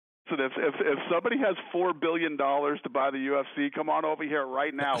If somebody has $4 billion to buy the UFC, come on over here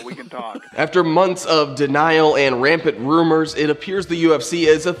right now. We can talk. After months of denial and rampant rumors, it appears the UFC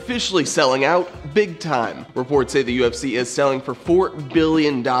is officially selling out big time. Reports say the UFC is selling for $4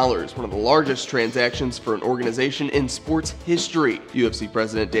 billion, one of the largest transactions for an organization in sports history. UFC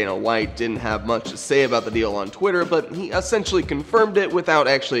President Dana White didn't have much to say about the deal on Twitter, but he essentially confirmed it without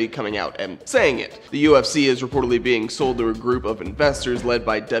actually coming out and saying it. The UFC is reportedly being sold to a group of investors led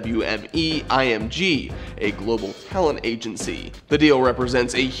by WME-IMG, a global talent agency. The deal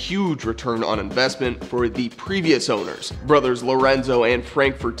represents a huge return on investment for the previous owners. Brothers Lorenzo and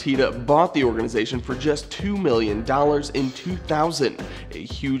Frank Fertitta bought the organization for just $2 million in 2000. A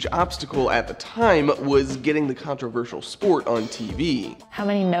huge obstacle at the time was getting the controversial sport on TV. How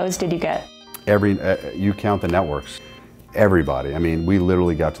many no's did you get? You count the networks. Everybody. I mean, we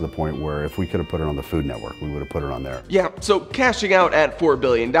literally got to the point where if we could have put it on the Food Network, we would have put it on there. Yeah, so cashing out at $4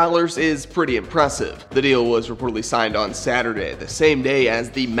 billion is pretty impressive. The deal was reportedly signed on Saturday, the same day as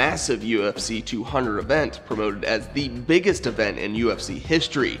the massive UFC 200 event, promoted as the biggest event in UFC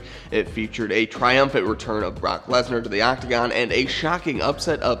history. It featured a triumphant return of Brock Lesnar to the octagon and a shocking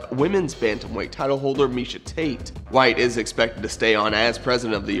upset of women's bantamweight title holder Miesha Tate. White is expected to stay on as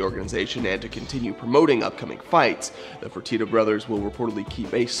president of the organization and to continue promoting upcoming fights. The Fertitta brothers will reportedly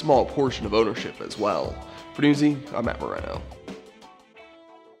keep a small portion of ownership as well. For Newsy, I'm Matt Moreno.